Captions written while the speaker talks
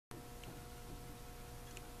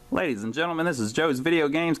Ladies and gentlemen, this is Joe's Video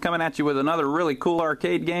Games coming at you with another really cool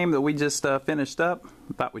arcade game that we just finished up.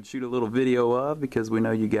 Thought we'd shoot a little video of because we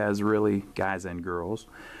know you guys really, guys and girls,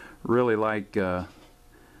 really like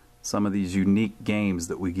some of these unique games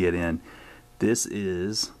that we get in. This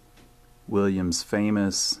is Williams'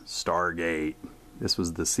 famous Stargate. This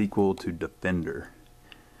was the sequel to Defender.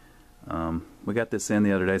 We got this in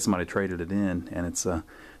the other day. Somebody traded it in, and it's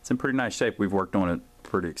in pretty nice shape. We've worked on it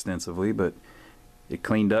pretty extensively, but it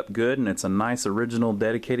cleaned up good, and it's a nice original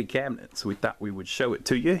dedicated cabinet. So we thought we would show it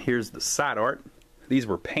to you. Here's the side art. These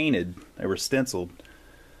were painted. They were stenciled,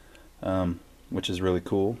 which is really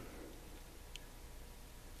cool.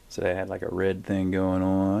 So they had like a red thing going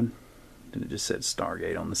on. And it just said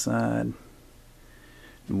Stargate on the side.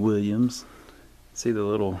 Williams. See the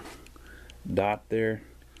little dot there?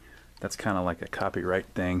 That's kind of like a copyright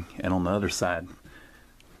thing. And on the other side,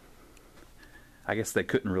 I guess they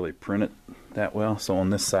couldn't really print it that well, so on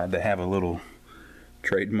this side they have a little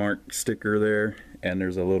trademark sticker there, and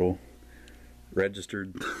there's a little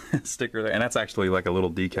registered sticker there, and that's actually like a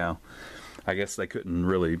little decal. I guess they couldn't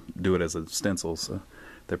really do it as a stencil, so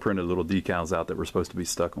they printed little decals out that were supposed to be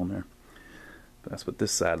stuck on there. But that's what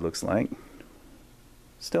this side looks like.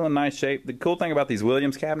 Still in nice shape. The cool thing about these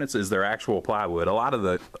Williams cabinets is they're actual plywood. A lot of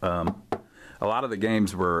the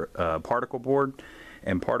games were particle board,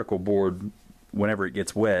 and particle board, whenever it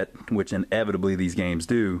gets wet, which inevitably these games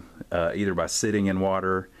do, either by sitting in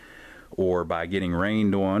water or by getting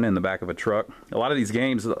rained on in the back of a truck. A lot of these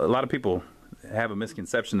games, a lot of people have a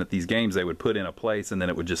misconception that these games they would put in a place and then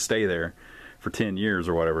it would just stay there for 10 years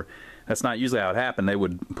or whatever. That's not usually how it happened. They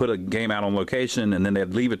would put a game out on location and then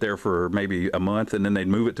they'd leave it there for maybe a month, and then they'd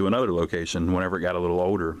move it to another location whenever it got a little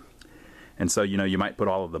older. And so, you know, you might put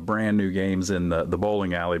all of the brand new games in the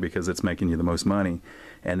bowling alley because it's making you the most money.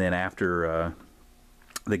 And then after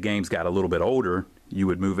the games got a little bit older, you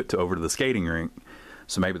would move it over to the skating rink.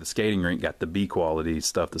 So maybe the skating rink got the B quality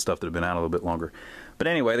stuff, the stuff that had been out a little bit longer. But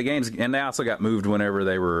anyway, the games, and they also got moved whenever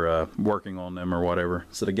they were working on them or whatever.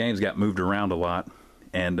 So the games got moved around a lot,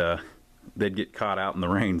 and they'd get caught out in the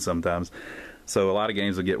rain sometimes. So a lot of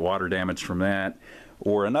games would get water damage from that.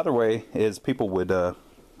 Or another way is people would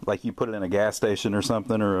like you put it in a gas station or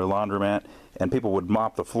something, or a laundromat, and people would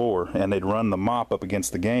mop the floor, and they'd run the mop up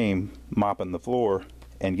against the game, mopping the floor,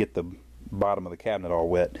 and get the bottom of the cabinet all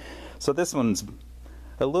wet. So this one's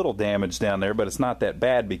a little damaged down there, but it's not that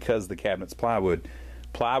bad because the cabinet's plywood.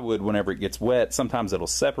 Plywood, whenever it gets wet, sometimes it'll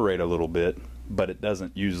separate a little bit, but it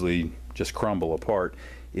doesn't usually just crumble apart.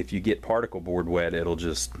 If you get particle board wet, it'll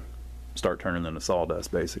just start turning into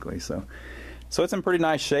sawdust, basically. So it's in pretty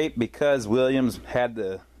nice shape because Williams had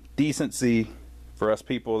the decency for us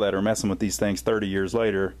people that are messing with these things 30 years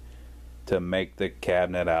later to make the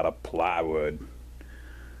cabinet out of plywood.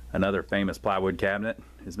 Another famous plywood cabinet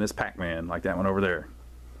is Miss Pac-Man, like that one over there.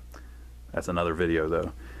 That's another video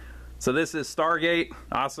though. So this is Stargate,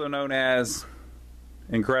 also known as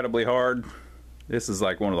incredibly hard. This is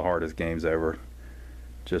like one of the hardest games ever.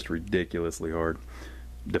 Just ridiculously hard.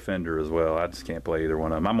 Defender as well. I just can't play either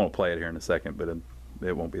one of them. I'm going to play it here in a second, but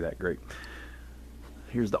it won't be that great.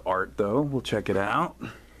 Here's the art though. We'll check it out.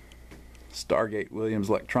 Stargate Williams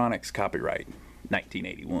Electronics, copyright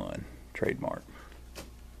 1981, trademark.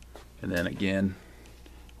 And then again,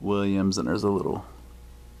 Williams, and there's a little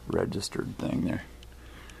registered thing there.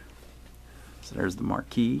 So there's the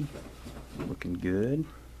marquee, looking good.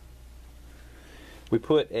 We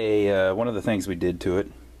put a, one of the things we did to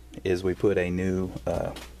it is we put a new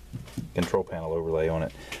control panel overlay on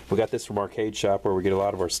it. We got this from Arcade Shop, where we get a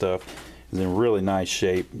lot of our stuff. It's in really nice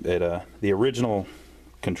shape. The original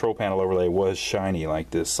control panel overlay was shiny like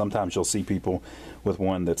this. Sometimes you'll see people with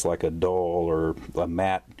one that's like a dull or a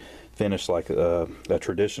matte finish like a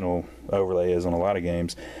traditional overlay is on a lot of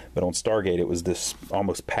games, but on Stargate it was this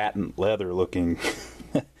almost patent leather looking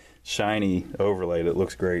shiny overlay that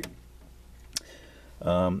looks great.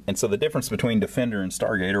 And so the difference between Defender and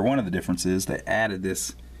Stargate, or one of the differences, they added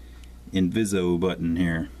this Inviso button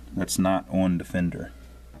here that's not on Defender.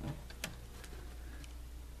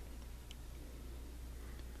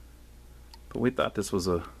 But we thought this was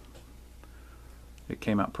it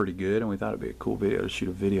came out pretty good, and we thought it'd be a cool video to shoot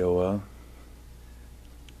a video of.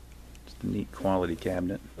 Just a neat quality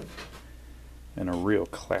cabinet and a real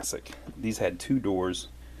classic. These had two doors.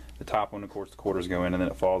 The top one, of course, the quarters go in, and then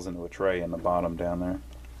it falls into a tray in the bottom down there.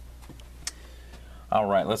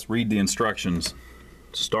 Alright, let's read the instructions.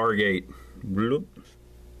 Stargate.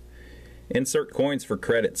 Insert coins for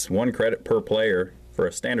credits. 1 credit per player for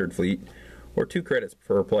a standard fleet, or 2 credits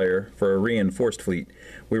per player for a reinforced fleet.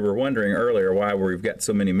 We were wondering earlier why we've got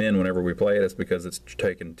so many men whenever we play it. It's because it's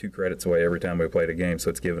taking 2 credits away every time we played a game, so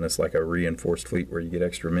it's giving us like a reinforced fleet where you get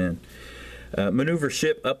extra men. Maneuver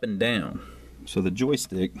ship up and down. So the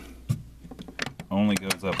joystick only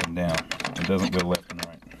goes up and down. It doesn't go left and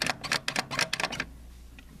right.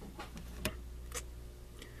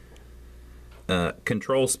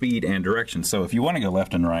 Control speed and direction. So if you want to go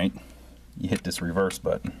left and right, you hit this reverse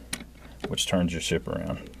button, which turns your ship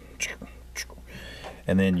around.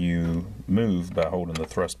 And then you move by holding the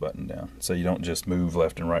thrust button down. So you don't just move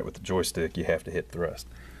left and right with the joystick, you have to hit thrust.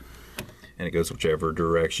 And it goes whichever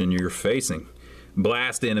direction you're facing.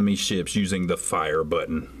 Blast enemy ships using the fire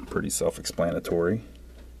button. Pretty self-explanatory.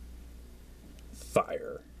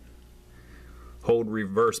 Fire. Hold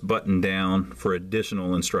reverse button down for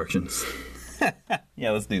additional instructions.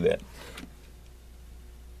 Yeah, let's do that.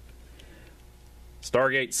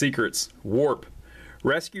 Stargate secrets. Warp.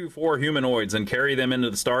 Rescue 4 humanoids and carry them into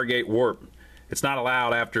the Stargate warp. It's not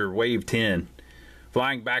allowed after wave 10.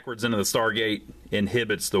 Flying backwards into the Stargate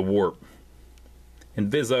inhibits the warp.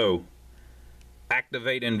 Inviso.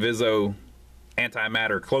 Activate Inviso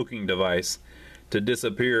antimatter cloaking device to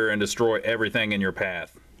disappear and destroy everything in your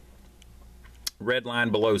path. Red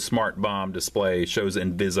line below smart bomb display shows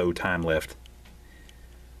Inviso time left.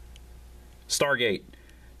 Stargate.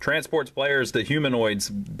 Transports players to humanoids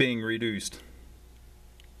being reduced.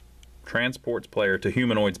 Transports player to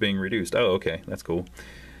humanoids being reduced. Oh, okay, that's cool.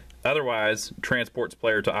 Otherwise, transports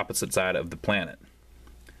player to opposite side of the planet.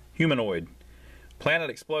 Humanoid. Planet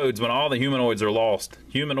explodes when all the humanoids are lost.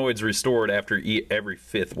 Humanoids restored after every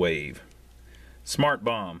 5th wave. Smart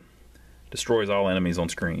bomb. Destroys all enemies on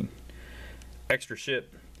screen. Extra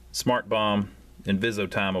ship. Smart bomb. Inviso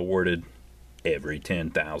time awarded every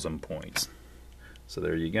 10,000 points. So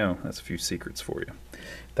there you go. That's a few secrets for you.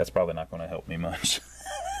 That's probably not going to help me much.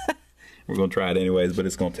 We're going to try it anyways, but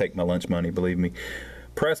it's going to take my lunch money, believe me.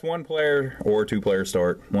 Press 1 player or 2 player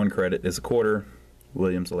start. 1 credit is a quarter.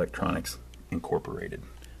 Williams Electronics Incorporated.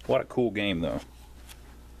 What a cool game, though.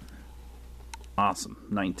 Awesome.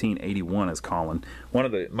 1981 is calling. One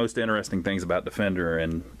of the most interesting things about Defender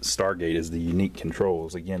and Stargate is the unique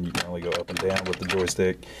controls. Again, you can only go up and down with the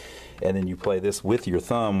joystick, and then you play this with your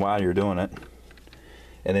thumb while you're doing it.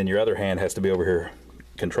 And then your other hand has to be over here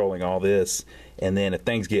controlling all this. And then if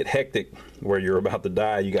things get hectic where you're about to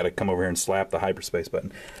die, you got to come over here and slap the hyperspace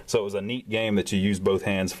button. So it was a neat game that you used both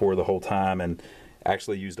hands for the whole time, and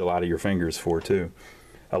actually used a lot of your fingers for too.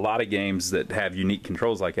 A lot of games that have unique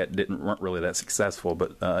controls like that weren't really that successful,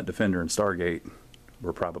 but Defender and Stargate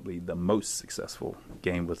were probably the most successful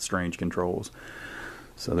game with strange controls.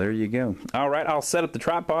 So there you go. All right, I'll set up the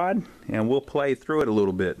tripod and we'll play through it a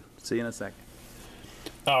little bit. See you in a second.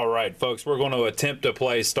 All right, folks, we're going to attempt to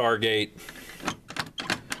play Stargate,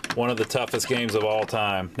 one of the toughest games of all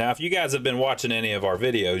time. Now, if you guys have been watching any of our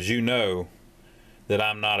videos, you know that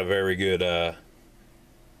I'm not a very good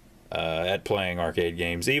at playing arcade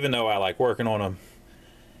games, even though I like working on them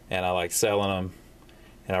and I like selling them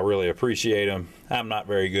and I really appreciate them. I'm not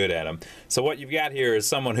very good at them. So what you've got here is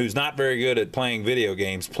someone who's not very good at playing video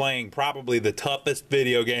games, playing probably the toughest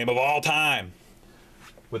video game of all time,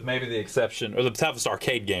 with maybe the exception, or the toughest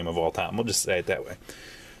arcade game of all time. We'll just say it that way.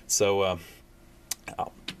 So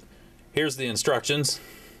here's the instructions,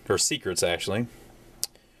 or secrets actually.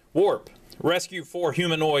 Warp. Rescue 4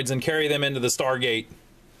 humanoids and carry them into the Stargate.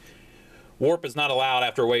 Warp is not allowed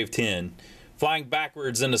after wave 10. Flying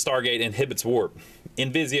backwards into Stargate inhibits warp.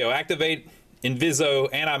 Invisio. Activate Inviso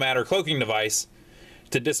antimatter cloaking device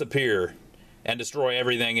to disappear and destroy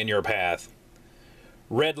everything in your path.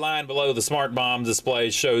 Red line below the smart bomb display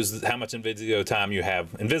shows how much Inviso time you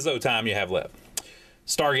have left.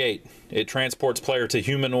 Stargate. It transports player to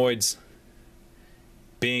humanoids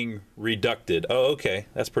being reducted. Oh, okay.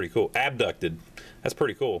 That's pretty cool. Abducted. That's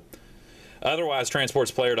pretty cool. Otherwise transports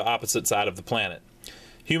player to opposite side of the planet.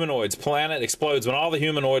 Humanoids. Planet explodes when all the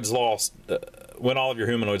humanoids lost. When all of your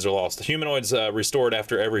humanoids are lost. The humanoids restored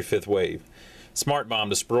after every 5th wave. Smart bomb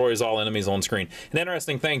destroys all enemies on screen. An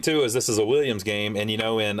interesting thing too is this is a Williams game, and you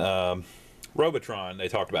know in Robotron they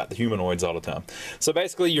talked about the humanoids all the time. So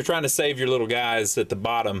basically you're trying to save your little guys at the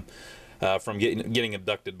bottom from getting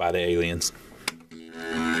abducted by the aliens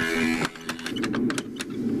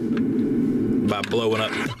by blowing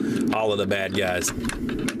up all of the bad guys.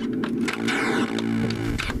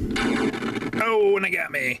 Oh, and they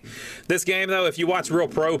got me. This game, though, if you watch real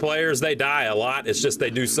pro players, they die a lot. It's just they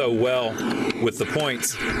do so well with the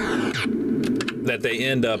points that they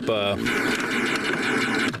end up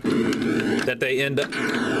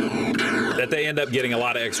that they end up getting a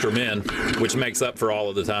lot of extra men, which makes up for all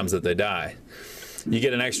of the times that they die. You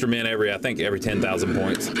get an extra men every, I think, every 10,000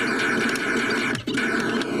 points.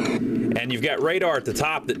 And you've got radar at the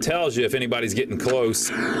top that tells you if anybody's getting close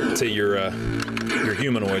to your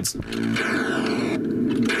humanoids.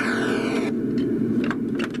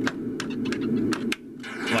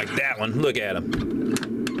 Like that one. Look at him.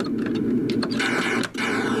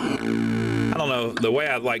 I don't know. The way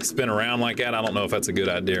I like spin around like that, I don't know if that's a good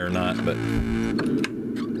idea or not, but...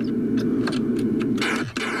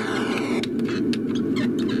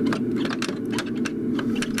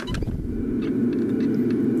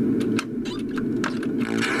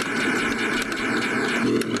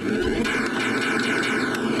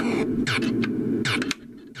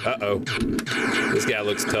 Uh-oh. This guy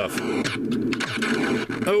looks tough.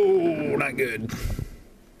 Oh, not good.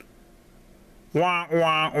 Wah,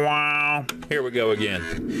 wah, wah. Here we go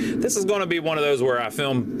again. This is going to be one of those where I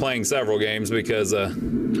film playing several games because I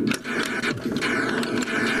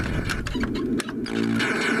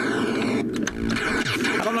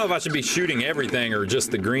don't know if I should be shooting everything or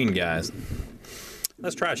just the green guys.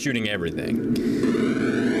 Let's try shooting everything.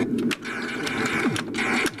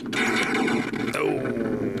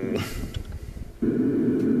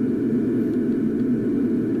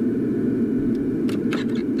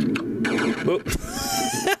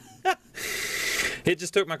 It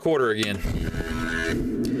just took my quarter again.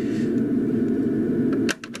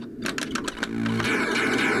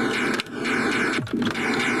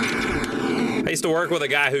 I used to work with a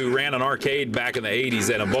guy who ran an arcade back in the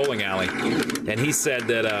 80s at a bowling alley, and he said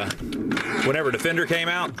that whenever Defender came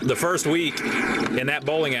out, the first week in that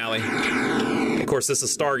bowling alley, of course this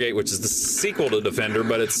is Stargate, which is the sequel to Defender,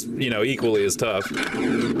 but it's, you know, equally as tough.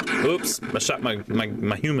 Oops, I shot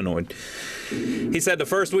my humanoid. He said the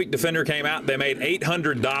first week Defender came out, they made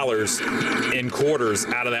 $800 in quarters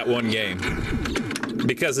out of that one game.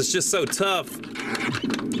 Because it's just so tough.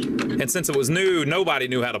 And since it was new, nobody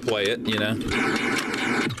knew how to play it, you know.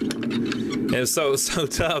 It was so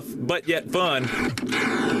tough, but yet fun,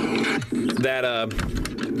 that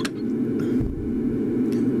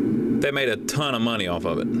they made a ton of money off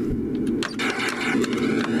of it.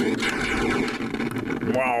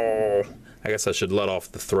 Wow. I guess I should let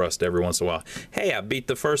off the thrust every once in a while. Hey, I beat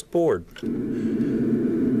the first board.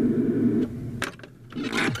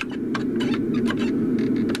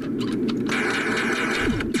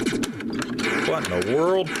 What in the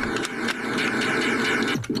world?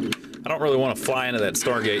 I don't really want to fly into that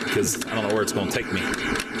Stargate because I don't know where it's going to take me.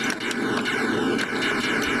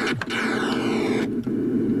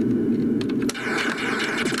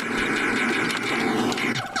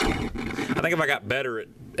 I think if I got better at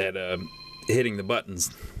hitting the buttons.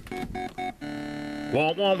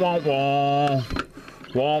 Wah, wah, wah, wah.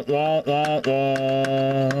 Wah, wah, wah,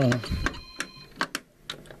 wah.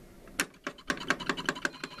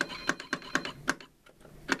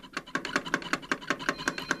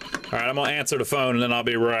 All right, I'm going to answer the phone and then I'll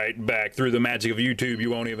be right back. Through the magic of YouTube, you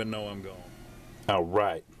won't even know I'm gone. All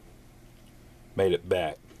right. Made it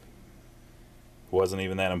back. Wasn't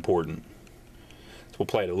even that important. So we'll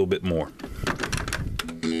play it a little bit more.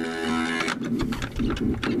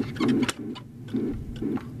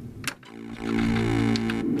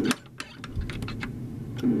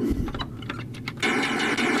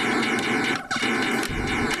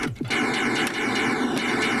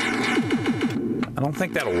 I don't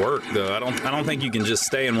think that'll work though. I don't think you can just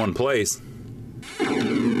stay in one place.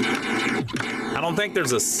 I don't think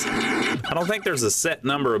there's a set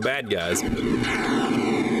number of bad guys.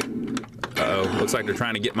 Uh-oh, looks like they're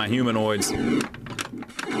trying to get my humanoids.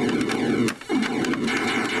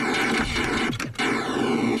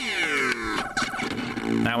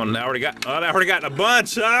 That one I already got a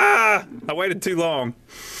bunch. Ah! I waited too long.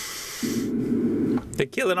 They're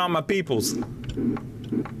killing all my peoples.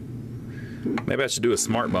 Maybe I should do a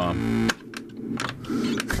smart bomb.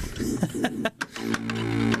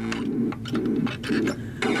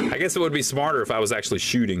 I guess it would be smarter if I was actually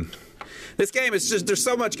shooting. This game is just, there's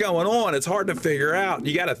so much going on, it's hard to figure out.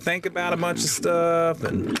 You gotta think about a bunch of stuff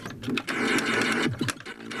and...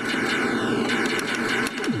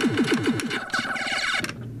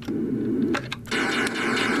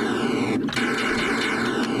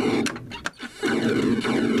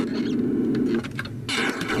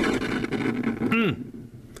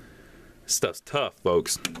 Stuff's tough,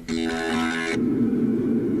 folks.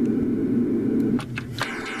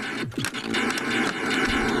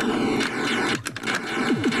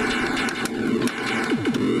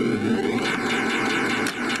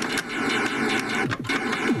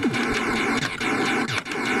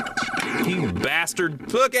 You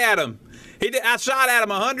bastard. Look at him. I shot at him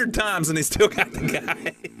 100 times and he still got the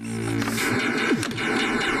guy.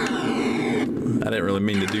 I didn't really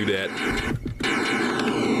mean to do that.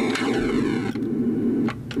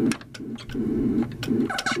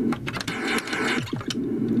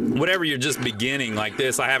 Whenever you're just beginning like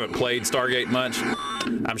this, I haven't played Stargate much.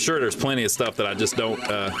 I'm sure there's plenty of stuff that I just don't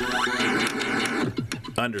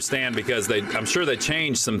understand, because I'm sure they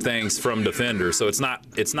changed some things from Defender, so it's not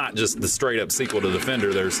just the straight up sequel to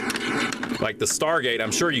Defender. There's like the Stargate.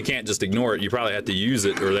 I'm sure you can't just ignore it. You probably have to use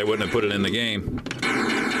it, or they wouldn't have put it in the game.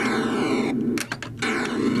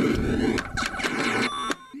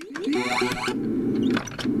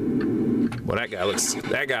 Well,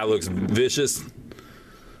 that guy looks vicious.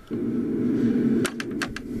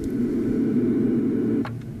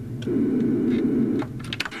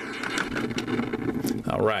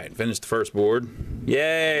 All right, finished the first board.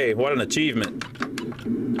 Yay, what an achievement.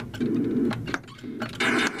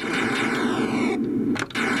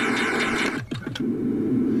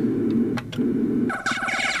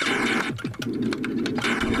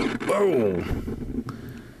 Whoa.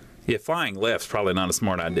 Yeah, flying left's probably not a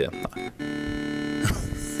smart idea.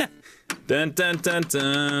 Dun dun dun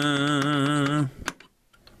dun.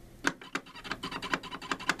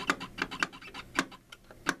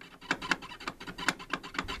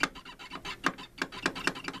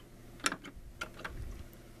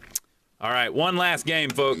 All right, one last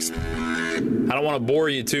game, folks. I don't want to bore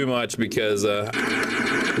you too much because,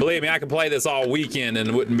 believe me, I could play this all weekend and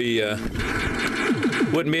it wouldn't be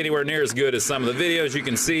anywhere near as good as some of the videos you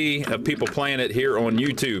can see of people playing it here on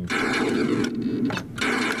YouTube.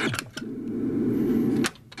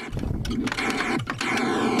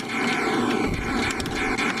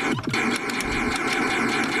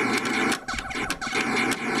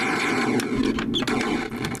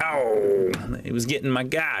 Oh, he was getting my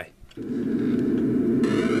guy.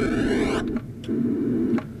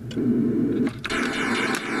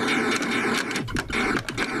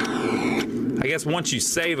 I guess once you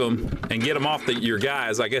save them and get them off your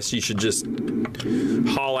guys, I guess you should just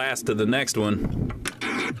haul ass to the next one.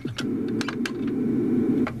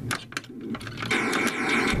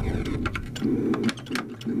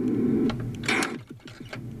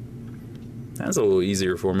 That's a little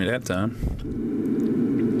easier for me that time.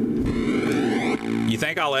 You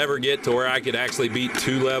think I'll ever get to where I could actually beat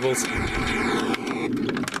 2 levels?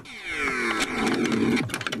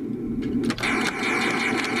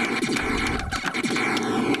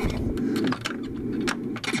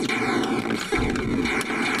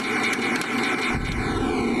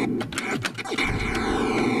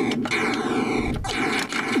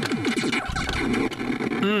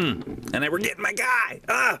 And they were getting my guy.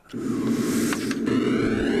 Ah!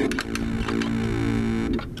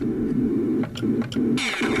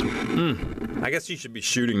 I guess you should be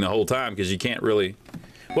shooting the whole time because you can't really.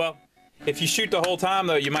 Well, if you shoot the whole time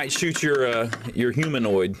though, you might shoot your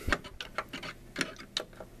humanoid.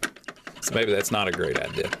 So maybe that's not a great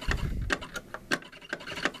idea.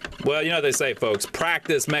 Well, you know what they say, folks.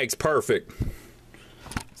 Practice makes perfect.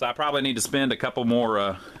 So I probably need to spend a couple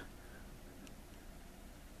more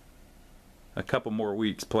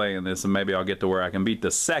weeks playing this, and maybe I'll get to where I can beat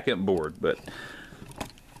the second board. But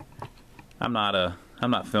I'm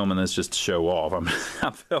not filming this just to show off.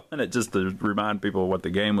 I'm filming it just to remind people what the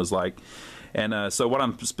game was like. And so what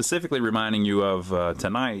I'm specifically reminding you of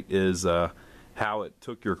tonight is how it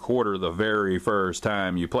took your quarter the very first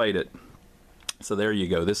time you played it. So there you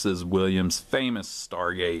go. This is Williams' famous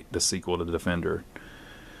Stargate, the sequel to Defender.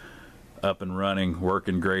 Up and running,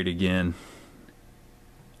 working great again.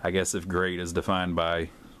 I guess if great is defined by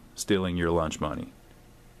stealing your lunch money.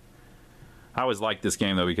 I always like this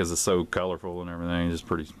game though because it's so colorful and everything. It's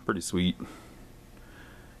just pretty sweet.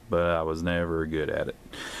 But I was never good at it.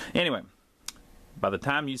 Anyway, by the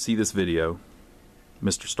time you see this video,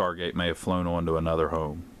 Mr. Stargate may have flown on to another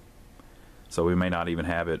home. So we may not even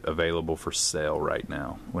have it available for sale right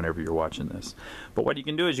now whenever you're watching this. But what you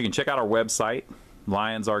can do is you can check out our website,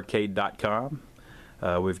 lionsarcade.com.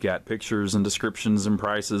 We've got pictures and descriptions and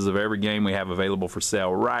prices of every game we have available for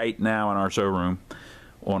sale right now in our showroom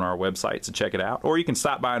on our website, so check it out. Or you can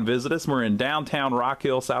stop by and visit us. We're in downtown Rock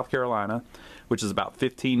Hill, South Carolina, which is about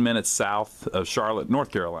 15 minutes south of Charlotte,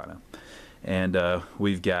 North Carolina. And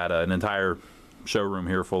we've got an entire showroom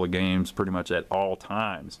here full of games pretty much at all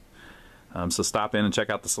times. So stop in and check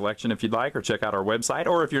out the selection if you'd like, or check out our website.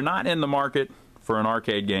 Or if you're not in the market for an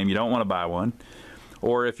arcade game, you don't want to buy one,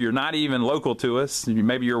 or if you're not even local to us,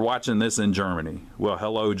 maybe you're watching this in Germany. Well,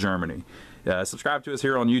 hello, Germany. Subscribe to us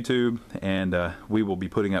here on YouTube, and we will be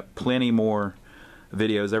putting up plenty more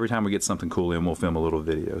videos. Every time we get something cool in, we'll film a little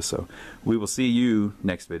video. So we will see you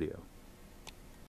next video.